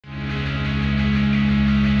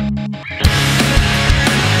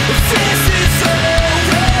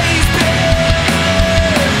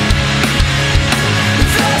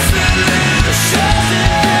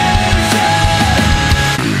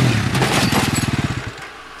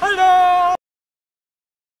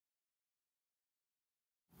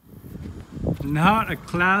Not a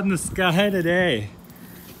cloud in the sky today.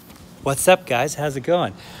 What's up, guys? How's it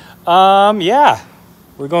going? Yeah,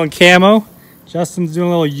 we're going camo. Justin's doing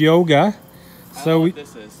a little yoga. I don't know what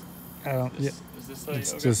this is. Is this like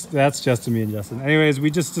it's yoga? that's Justin, me and Justin. Anyways, we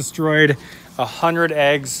just destroyed 100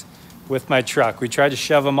 eggs with my truck. We tried to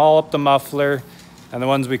shove them all up the muffler, and the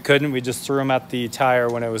ones we couldn't, we just threw them at the tire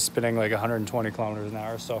when it was spinning like 120 kilometers an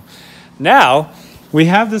hour. So now we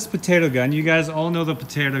have this potato gun. You guys all know the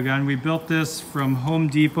potato gun. We built this from Home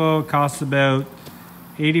Depot. It costs about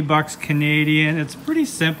 80 bucks Canadian. It's pretty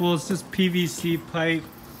simple. It's just PVC pipe,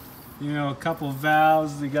 you know, a couple of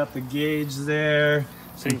valves. We got the gauge there,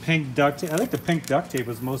 some pink duct tape. I think the pink duct tape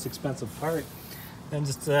was the most expensive part. And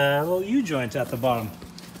just a little U-joint at the bottom.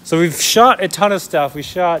 So we've shot a ton of stuff. We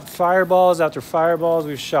shot fireballs after fireballs.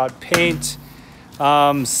 We've shot paint,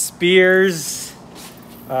 spears,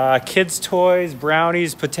 kids' toys,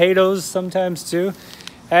 brownies, potatoes sometimes too.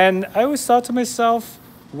 And I always thought to myself,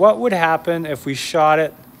 what would happen if we shot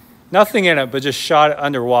it, nothing in it, but just shot it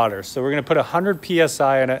underwater? So we're gonna put 100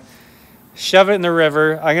 PSI in it, shove it in the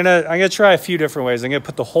river. I'm gonna try a few different ways. I'm gonna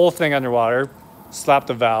put the whole thing underwater, slap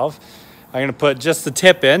the valve. I'm gonna put just the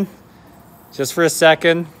tip in, just for a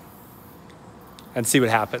second, and see what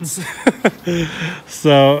happens.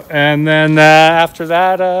 So, and then after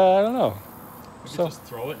that, I don't know. So just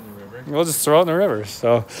throw it in the river. We'll just throw it in the river.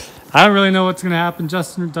 So I don't really know what's gonna happen.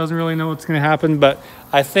 Justin doesn't really know what's gonna happen, but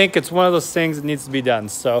I think it's one of those things that needs to be done.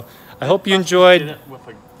 So I hope you enjoyed. Did it with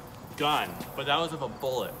a gun, but that was with a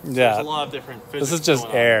bullet. So yeah. There's a lot of different physics. This is just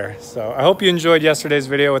air. So I hope you enjoyed yesterday's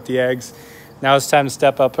video with the eggs. Now it's time to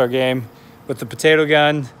step up our game with the potato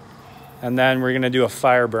gun. And then we're gonna do a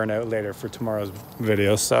fire burnout later for tomorrow's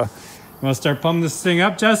video. So, you wanna start pumping this thing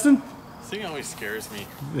up, Justin? This thing always scares me.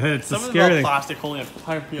 It's a Some of scary the plastic holding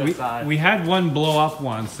 100 PSI. We had one blow up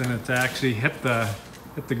once, and it actually hit the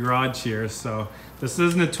garage here. So this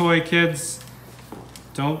isn't a toy, kids.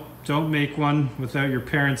 Don't make one without your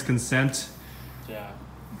parents' consent. Yeah.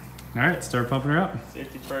 All right, start pumping her up.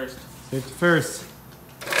 Safety first. Safety first.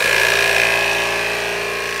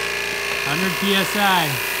 100 PSI.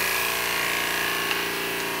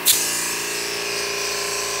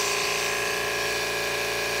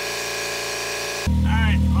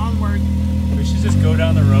 We should just go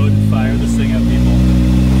down the road and fire this thing at people.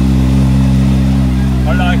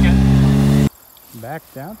 I like it. Back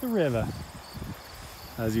down the river.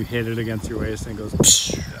 As you hit it against your waist and it goes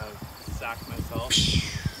psh. Sack myself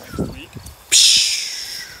next week.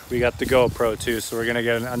 Psh. We got the GoPro too, so we're gonna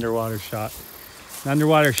get an underwater shot. An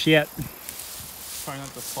underwater shit. Try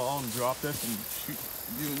not to fall and drop this and shoot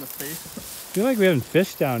you in the face. I feel like we haven't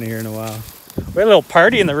fished down here in a while. We had a little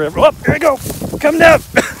party in the river. Oh, here we go. Come down.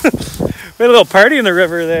 We had a little party in the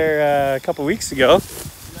river there a couple weeks ago.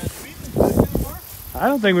 I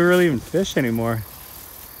don't think we really even fish anymore.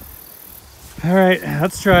 All right,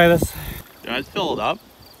 let's try this. Yeah, I'd fill it up.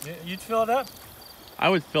 You'd fill it up? I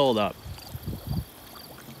would fill it up.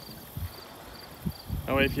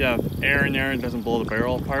 That way if you have air in there, it doesn't blow the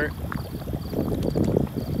barrel apart.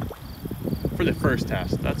 For the first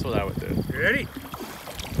test, that's what I would do. You ready?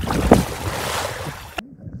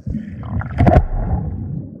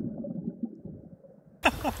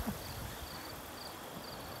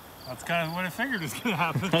 That's kind of what I figured was gonna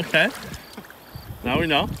happen. Okay. Now we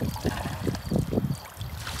know.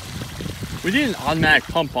 We need an automatic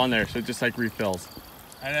pump on there so it just like refills.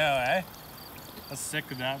 I know, eh? How sick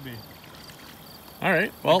would that be?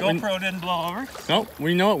 Alright, well. The GoPro didn't blow over? Nope,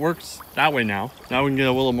 we know it works that way now. Now we can get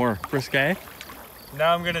a little more risque.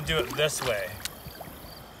 Now I'm gonna do it this way.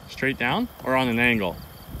 Straight down or on an angle?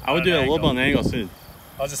 I would do it a little bit on an angle soon.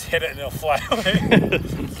 I'll just hit it and it'll fly away.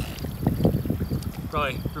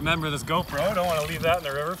 Probably remember this GoPro. Don't want to leave that in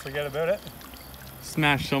the river. Forget about it.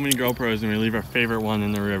 Smash so many GoPros and we leave our favorite one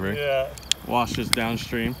in the river. Yeah. Wash this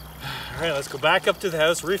downstream. All right, let's go back up to the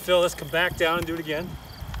house, refill this, come back down and do it again.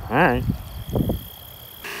 All right.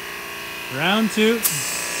 Round two.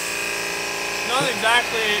 Not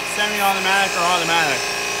exactly semi-automatic or automatic.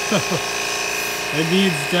 It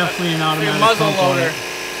needs definitely an automatic muzzle pump on loader. it.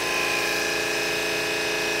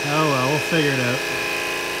 Oh well, we'll figure it out.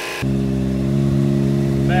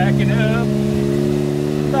 Backing up.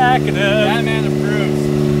 Backing up. That man approves.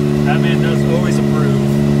 That man does always approve.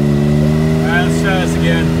 Alright, let's try this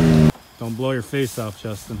again. Don't blow your face off,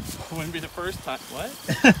 Justin. Wouldn't be the first time. What?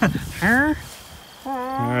 Huh?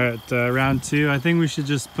 Alright, round two. I think we should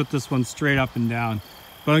just put this one straight up and down.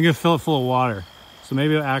 But I'm going to fill it full of water. So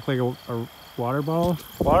maybe it'll act like a water bottle.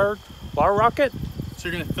 Water rocket? So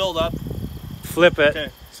you're going to fill it up. Flip it.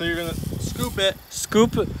 Okay. So you're going to scoop it.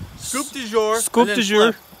 Scoop du jour. Scoop du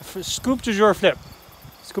jour. Scoop du jour flip.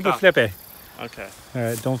 Scoop it, flip it. Okay. All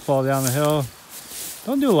right, don't fall down the hill.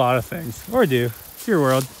 Don't do a lot of things. Or do. It's your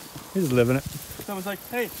world. You're just living it. Someone's like,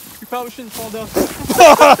 hey, you probably shouldn't fall down.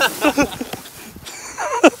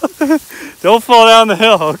 Don't fall down the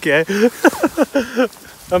hill, okay.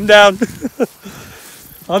 I'm down.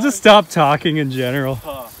 I'll just stop talking in general.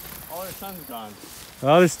 All our sun's gone.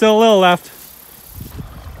 Well, there's still a little left.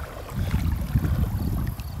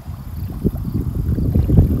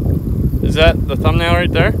 Is that the thumbnail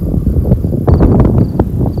right there?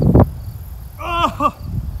 Oh!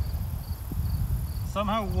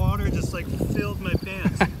 Somehow water just like filled my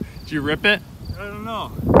pants. Did you rip it? I don't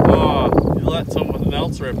know. Oh, you let someone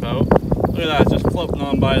else rip out. Look at that, it's just floating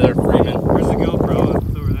on by there, Freeman. Where's the GoPro?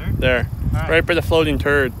 It's over there? There. Right by the floating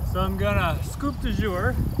turd. So I'm gonna scoop de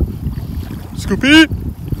jour. Scoop it!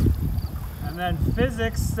 And then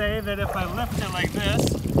physics say that if I lift it like this.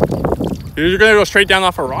 You're gonna go straight down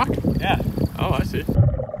off a rock? Yeah. Oh, I see.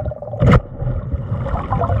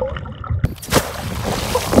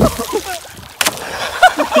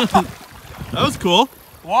 That was cool.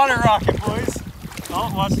 Water rocket, boys.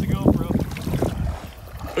 Oh, watch the GoPro.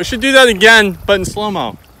 We should do that again, but in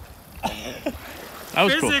slow-mo. That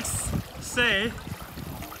was Physics say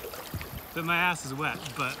that my ass is wet,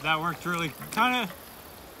 but that worked really kind of.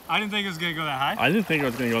 I didn't think it was gonna go that high. I didn't think it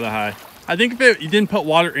was gonna go that high. I think if you didn't put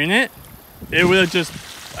water in it, it would have just,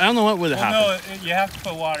 I don't know what would have happened. No, you have to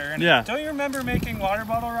put water in Yeah. it. Don't you remember making water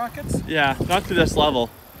bottle rockets? Yeah, not to this level.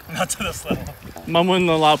 Not to this level. Mom wouldn't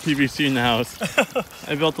allow PVC in the house.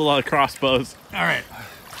 I built a lot of crossbows. All right.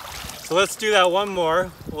 So let's do that one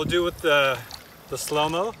more. We'll do with the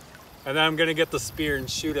slow-mo. And then I'm gonna get the spear and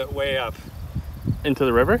shoot it way up. Into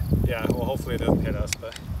the river? Yeah, well hopefully it doesn't hit us,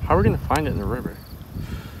 but. How are we gonna find it in the river?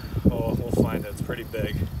 Oh, we'll find it, it's pretty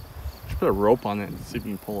big. Just put a rope on it and see if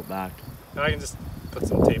you can pull it back. And I can just put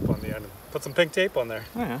some tape on the end. Put some pink tape on there.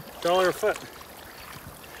 Oh yeah. Go on your foot.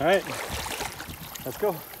 All right, let's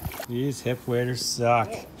go. These hip waders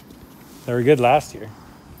suck. They were good last year.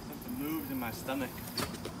 Something moved in my stomach.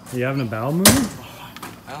 Are you having a bowel movement?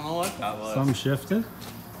 I don't know what that was. Something shifted?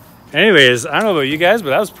 Anyways, I don't know about you guys,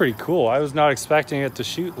 but that was pretty cool. I was not expecting it to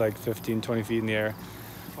shoot like 15, 20 feet in the air.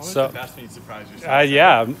 So, the best when you surprise yourself.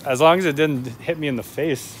 Yeah, as long as it didn't hit me in the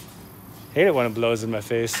face. Hate it when it blows in my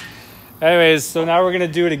face. Anyways, so now we're gonna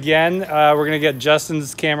do it again. We're gonna get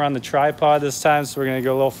Justin's camera on the tripod this time, so we're gonna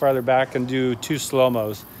go a little farther back and do 2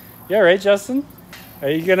 slow-mos. Yeah, right, Justin? Are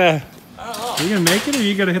you gonna? I don't know. Are you gonna make it, or are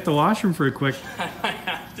you gonna hit the washroom for a quick? I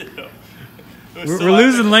have to. We're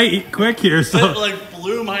losing light quick here, so. It like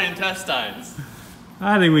blew my intestines.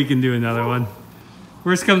 I think we can do another one.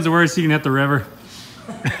 Worst comes to worst, you can hit the river.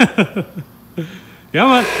 Come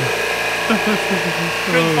on.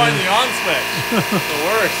 Couldn't find the on switch. The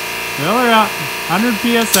worst. Well, we're at 100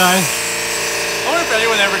 PSI. I wonder if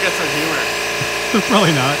anyone ever gets our humor.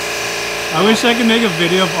 Probably not. I wish I could make a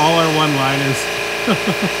video of all our one-liners.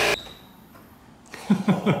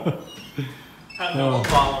 Had a little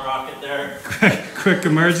bottle rocket there. Quick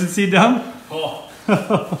emergency dump. Oh.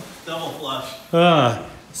 Double flush.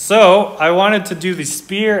 So I wanted to do the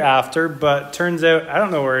spear after, but turns out I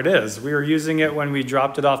don't know where it is. We were using it when we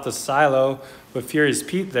dropped it off the silo with Furious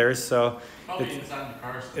Pete there, so probably inside the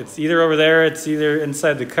car. It's either over there, it's either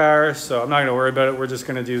inside the car, so I'm not gonna worry about it. We're just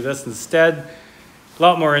gonna do this instead. A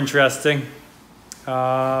lot more interesting.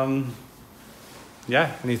 Yeah,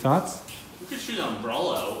 any thoughts? We could shoot an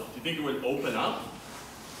umbrella out. Do you think it would open up?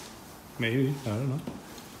 Maybe, I don't know.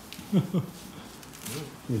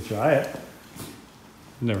 You try it.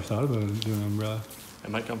 Never thought about doing an umbrella.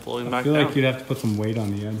 It might come floating I back feel down. like you'd have to put some weight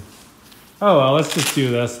on the end. Oh well, let's just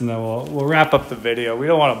do this and then we'll wrap up the video. We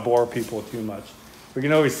don't want to bore people too much. We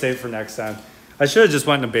can always save for next time. I should have just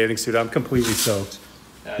went in a bathing suit. I'm completely soaked.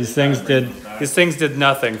 Yeah, These things did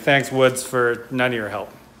nothing. Thanks, Woods, for none of your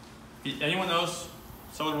help. If anyone knows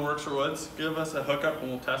someone who works for Woods, give us a hookup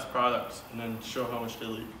and we'll test products and then show how much they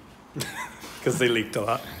leak. Because they leaked a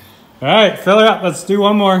lot. All right, fill her up. Let's do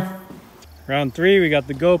one more. Round 3, we got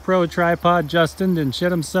the GoPro tripod. Justin didn't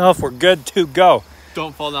shit himself. We're good to go.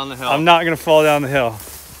 Don't fall down the hill. I'm not going to fall down the hill.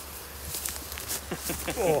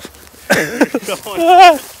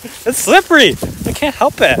 It's slippery. I can't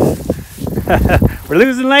help it. We're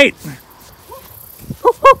losing light.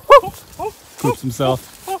 Poops himself.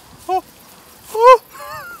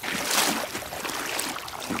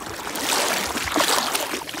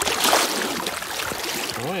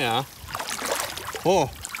 Oh yeah. Oh,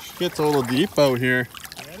 she gets a little deep out here.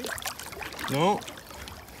 Ready? No.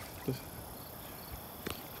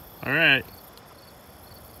 All right.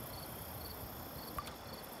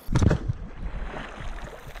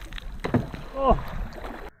 Oh.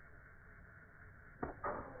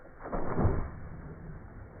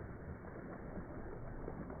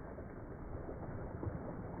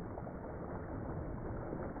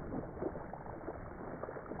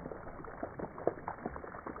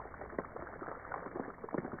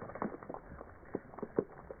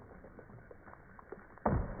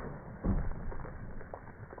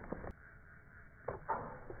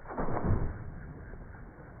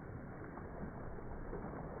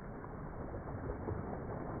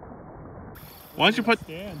 Why don't you put...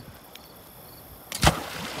 Stand.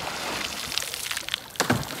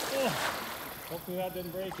 Oh, hopefully that didn't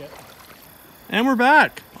break it. And we're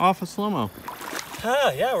back off of slow-mo.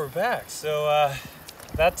 Yeah, we're back. So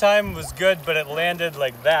that time was good, but it landed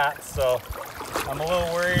like that. So I'm a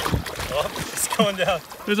little worried. Oh, it's going down.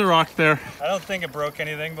 There's a rock there. I don't think it broke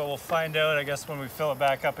anything, but we'll find out, I guess, when we fill it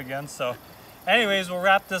back up again. So anyways, we'll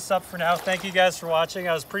wrap this up for now. Thank you guys for watching.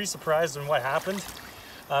 I was pretty surprised in what happened.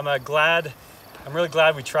 I'm really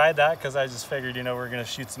glad we tried that, because I just figured, you know, we're gonna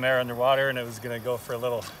shoot some air underwater and it was gonna go for a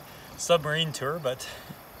little submarine tour. But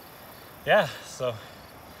yeah, so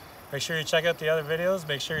make sure you check out the other videos.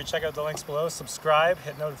 Make sure you check out the links below. Subscribe,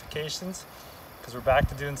 hit notifications, because we're back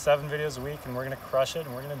to doing 7 videos a week and we're gonna crush it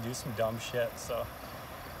and we're gonna do some dumb shit. So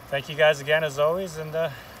thank you guys again as always, and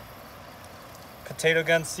potato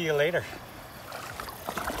gun, see you later.